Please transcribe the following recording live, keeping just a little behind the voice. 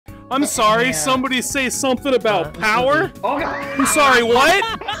I'm sorry, somebody say something about power? I'm sorry, what?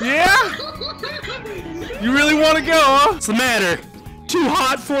 Yeah? You really want to go, huh? What's the matter? Too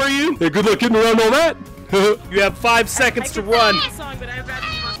hot for you? Hey, good luck getting around all that. You have 5 seconds to run.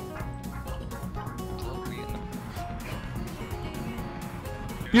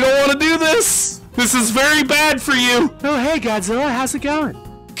 You don't want to do this? This is very bad for you. Oh, hey, Godzilla, how's it going?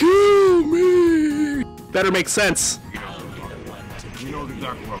 Kill me. Better make sense. You know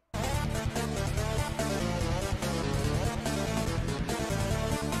exactly what.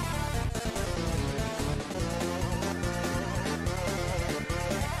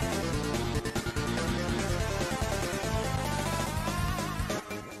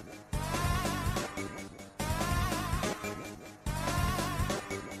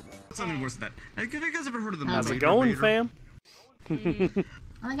 Something worse than that. Have you guys ever heard of the movie? How's it going, fam? Oh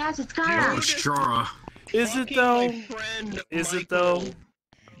my gosh, it's Chara. It's Chara. Is it though? Is it though?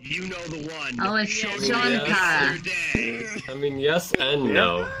 You know the one. Oh, it's ChunChasku. I mean, yes and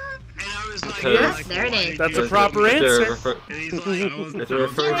no. Yes, there it is. That's a proper answer. If you're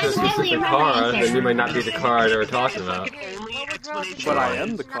referring to a specific Chara, then you might not be the Chara they were talking about. But I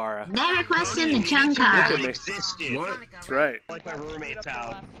am the Chara. Never question the ChunChasku. What? That's right. Like my roommate's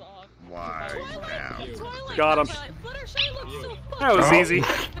house. Why now? Got him. That was easy.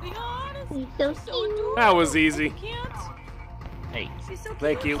 That was easy. Hey.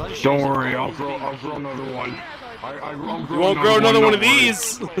 Thank you. Don't worry, I'll grow another one. You won't grow another one of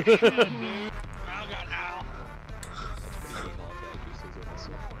these.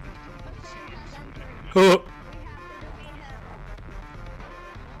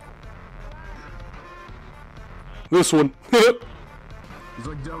 This one. He's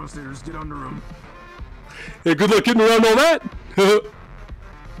like Devastators, get under him. Hey, good luck getting around all that.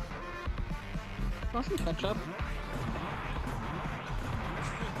 Catch up.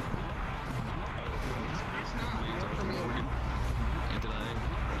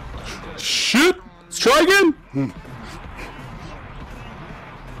 Shit! Let's try again!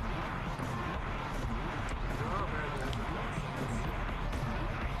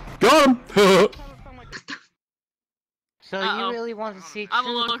 Got him! So you really want to see I'm a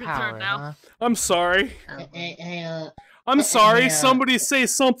little true concerned power, now. huh? I'm sorry. Hey, I'm sorry, somebody say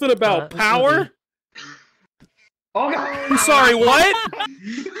something about power? I'm sorry, what?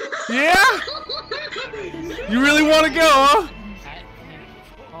 Yeah? You really want to go, huh?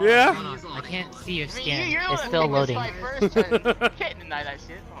 Yeah? I can't see your skin. It's still loading. Can't deny that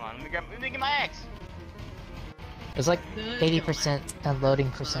shit. Hold on, let me get my X. It's like 80%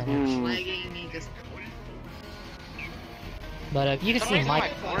 loading percentage. But you can see my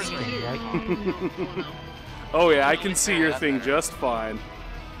screen, right? Oh yeah, I can see your thing just fine.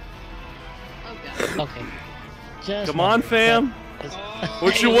 Okay. Just Come on, fam.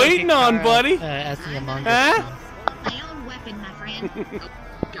 What you waiting on, buddy? As the Among Us. Huh? my own weapon, my friend.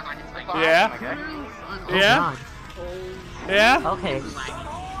 Yeah? Yeah? Yeah? Okay.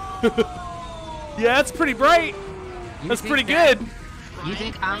 Yeah, that's pretty bright. That's pretty good. You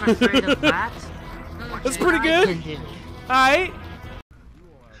think I'm afraid of that? That's pretty good. Alright.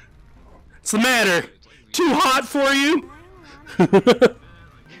 What's the matter? Too hot for you?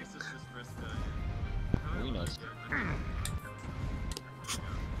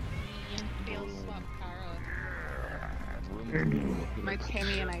 My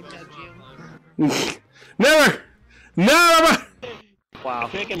Tammy and I judge you. Never! Never! Wow. I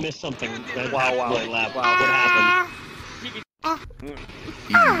think I missed something. Wow. What happened?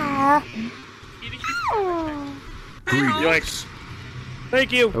 Yoinks.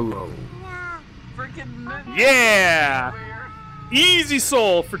 Thank you. Hello. Yeah! Easy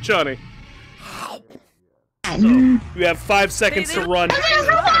soul for Chunny. You have 5 seconds to run.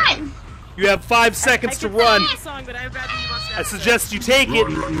 You have 5 seconds to run. I suggest you take it.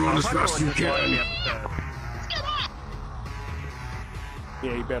 Run as fast as you can.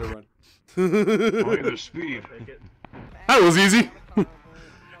 Yeah, you better run. Only the speed. That was easy.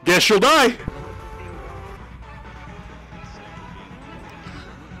 Guess you'll die.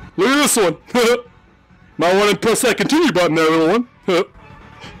 Look at this one. Might want to press that continue button there, little one.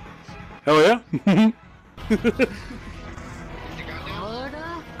 Hell yeah.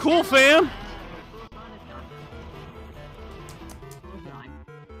 Cool, fam.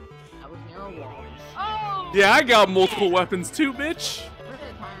 Yeah, I got multiple weapons too, bitch.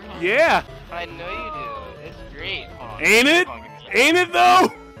 Yeah. I know you do. It's great. Ain't it? Ain't it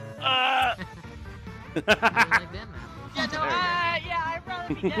though? I'd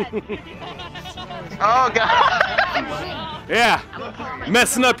rather be dead. Oh god! Yeah.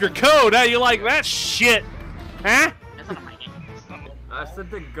 Messing up your code, how you like that shit? Huh? I I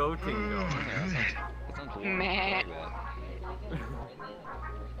said the goating dog. Meh.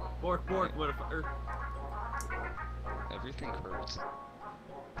 Bork, motherfucker. Everything hurts.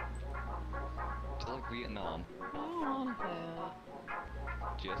 It's like Vietnam.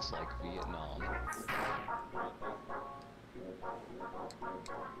 Just like Vietnam.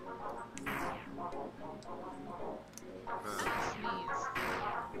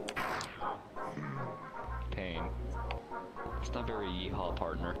 Pain. It's not very yeehaw,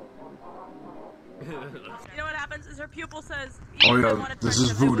 partner. You know what happens is her pupil says, Oh, "I yeah, want to this touch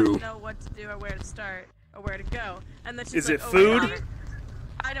is them, they voodoo. wouldn't know what to do or where to start or where to go." And then she's Is like, it "Oh, food?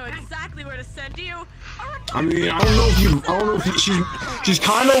 I know exactly where to send you." I mean, I don't know if she's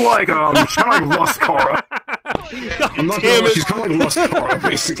kind of like Lost Chara. I'm not gonna lie, she's kind of like Lost Chara,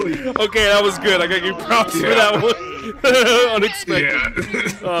 basically. Okay, that was good. I gotta give you props for that one.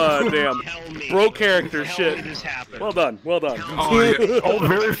 Unexpected. Oh, damn. Bro character shit. Well done. Well done. Oh, yeah. Oh,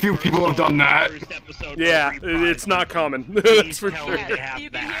 very few people have done that. Yeah, it's not common. That's for sure. You can hear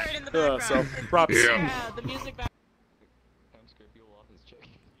it in the background. So, props. Yeah. The music back.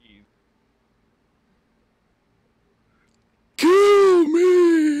 Kill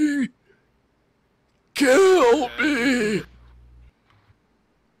me! Kill me!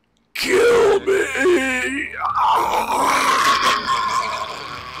 Kill me!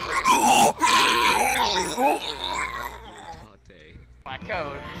 My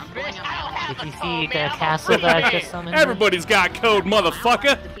code. Bitch, I don't have Did you a see code, the man. I'm castle a that I man. just summoned? Everybody's got code,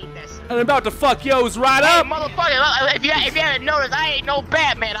 motherfucker. I'm about to fuck yo's right Hey, up. motherfucker, if you haven't noticed, I ain't no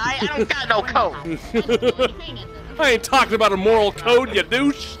Batman. I don't got no code. I ain't talking about a moral code, you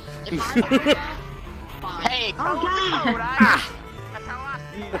douche. Hey, code, code. That's how I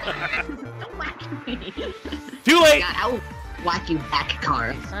see it. Don't whack me. Too late. God, I'll whack you back,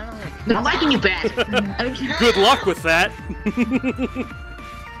 Car. I'm whacking you back. Good luck with that.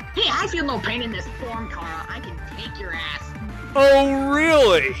 Hey, I feel no pain in this form, Cara. I can take your ass. Oh,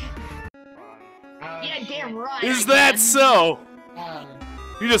 really? Yeah, damn right. Is I that can. so?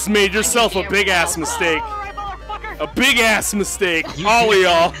 You just made yourself a big ass mistake. A big ass mistake. All of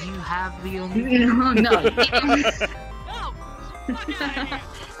y'all. You have the only. No.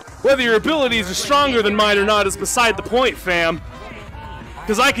 Whether your abilities are stronger than mine or not is beside the point, fam.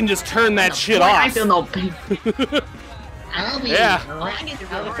 Because I can just turn that shit I off. feel no pain. Yeah.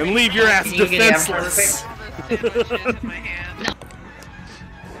 And leave your ass defenseless.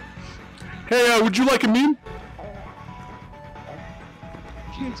 Hey, would you like a meme?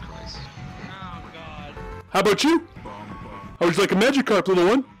 Jesus Christ. How about you? How would you like a Magikarp, little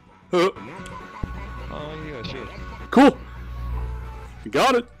one? Oh, yeah, shit. Cool. You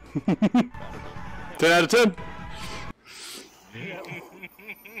got it. 10 out of 10.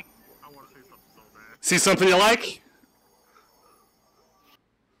 See something you like?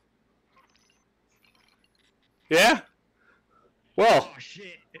 Yeah? Well.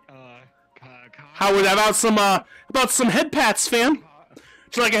 How would about some head pats, fam? Would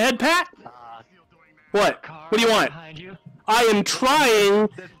you like a head pat? What? What do you want? I am trying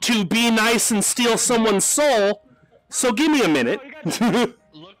to be nice and steal someone's soul, so give me a minute.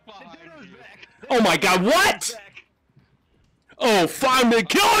 Oh my god, what? Oh, finally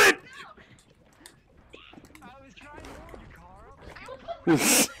killed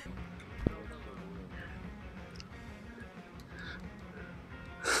it!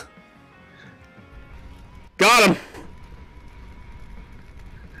 Got him!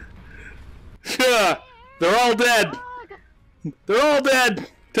 Yeah, they're all dead. They're all dead.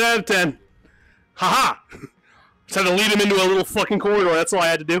 10 out of 10. Haha! Just had to lead him into a little fucking corridor, that's all I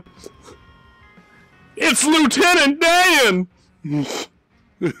had to do. It's Lieutenant Dan!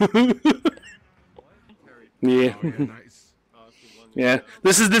 Yeah. Yeah.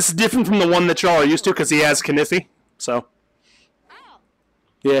 This is different from the one that y'all are used to because he has Kniffy. So.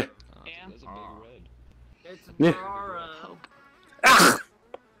 Yeah. Yeah. Ah!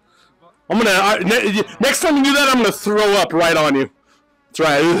 I'm gonna next time you do that, I'm gonna throw up right on you. That's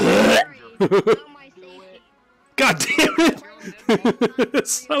right. God damn it!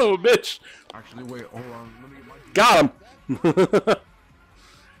 Son of a bitch. Actually, wait, hold on. Let me get my... Got him.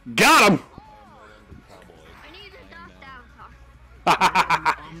 Got him.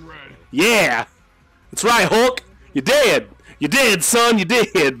 Yeah. That's right, Hulk. You dead. You dead, son. You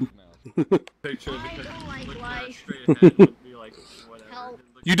dead.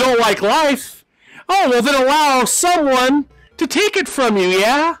 You don't like life? Oh, well then allow someone to take it from you,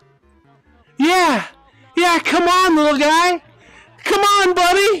 yeah? Yeah. Yeah, come on, little guy. Come on,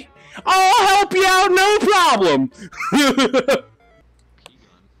 buddy. I'll help you out, no problem.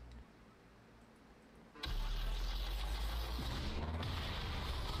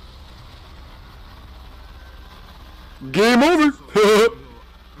 Game over.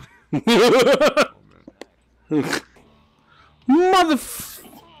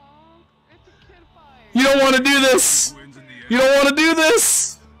 You don't want to do this. You don't want to do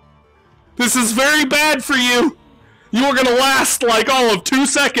this. This is very bad for you. You are gonna last like all of 2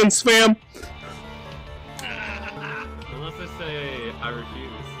 seconds, fam. Unless I say I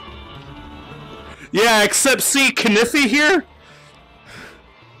refuse. Yeah, except see Kniffy here?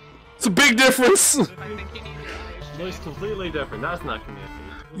 It's a big difference. It's completely different. That's not Kniffy.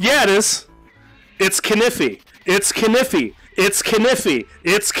 Yeah, it is. It's Kniffy. It's Kniffy. It's Kniffy.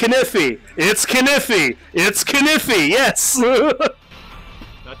 It's Kniffy. It's Kniffy. It's Kniffy. Yes.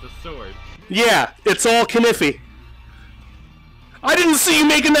 That's a sword. Yeah, it's all Kniffy. I didn't see you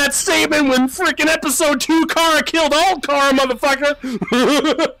making that statement when frickin' episode 2 Chara killed all Chara,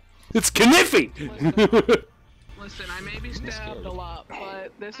 motherfucker. It's Kniffy. Listen, I may be stabbed a lot,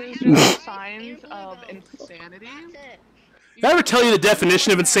 but this is just signs of insanity. Did I ever tell you the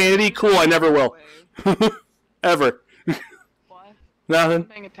definition of insanity? Cool, I never will. Ever. What? Nothing. I'm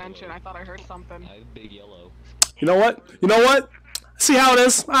paying attention. I thought I heard something. I have big yellow. You know what? You know what? See how it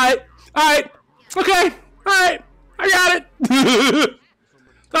is. Alright. Alright. Okay. Alright. I got it.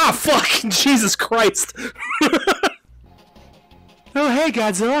 Oh, fuck. Jesus Christ. Oh, hey,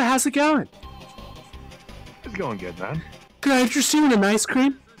 Godzilla. How's it going? It's going good, man. Could I interest you in a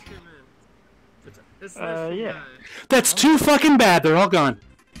Nicecream? Yeah. That's too fucking bad. They're all gone.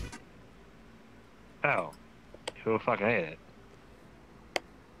 Oh. Who fucking ate it?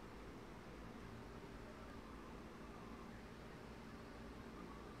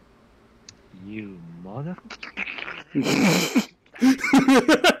 You mother...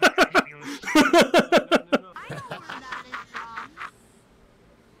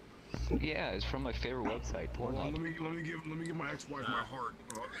 Yeah, it's from my favorite website, Pornhub. Let me give my ex-wife my heart.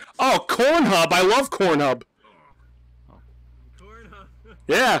 Oh, Cornhub. I love Cornhub.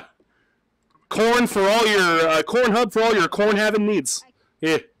 Yeah. Corn for all your Cornhub for all your corn having needs.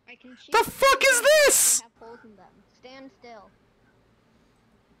 Yeah. The fuck is this? Stand still.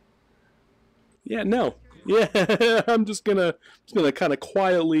 Yeah, no. Yeah, I'm just gonna kind of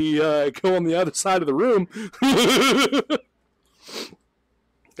quietly go on the other side of the room.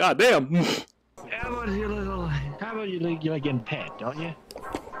 God damn. How about you like getting pet, don't you?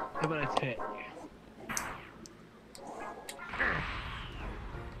 How about I pet you?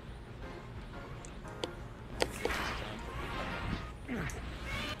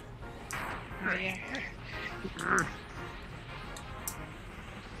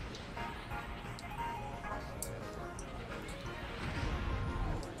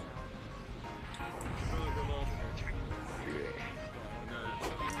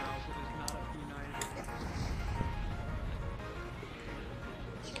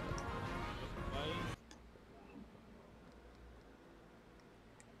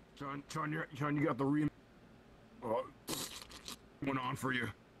 Chun, you got the remix went on for you.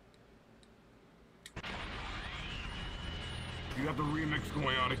 You got the remix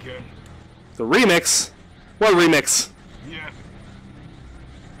going on again. The remix? What remix? Yeah.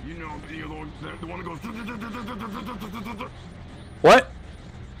 You know, the one that goes... What?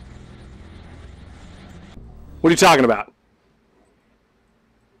 What are you talking about?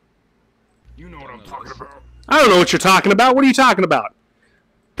 You know what I'm talking about. I don't know what you're talking about. What are you talking about?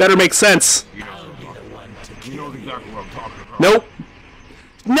 Better make sense. You know exactly what I'm talking about. Nope.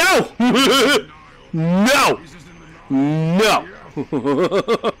 No! No! No!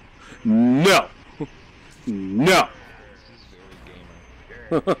 No! No!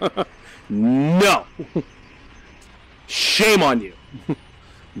 No! Shame on you!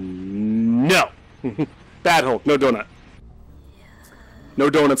 No! Bad Hulk, no donut. No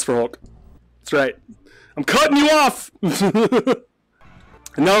donuts for Hulk. That's right. I'm cutting you off!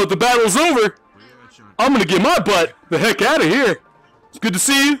 And now that the battle's over, I'm gonna get my butt the heck out of here. It's good to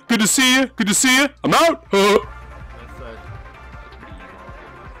see you. Good to see you. Good to see you. I'm out.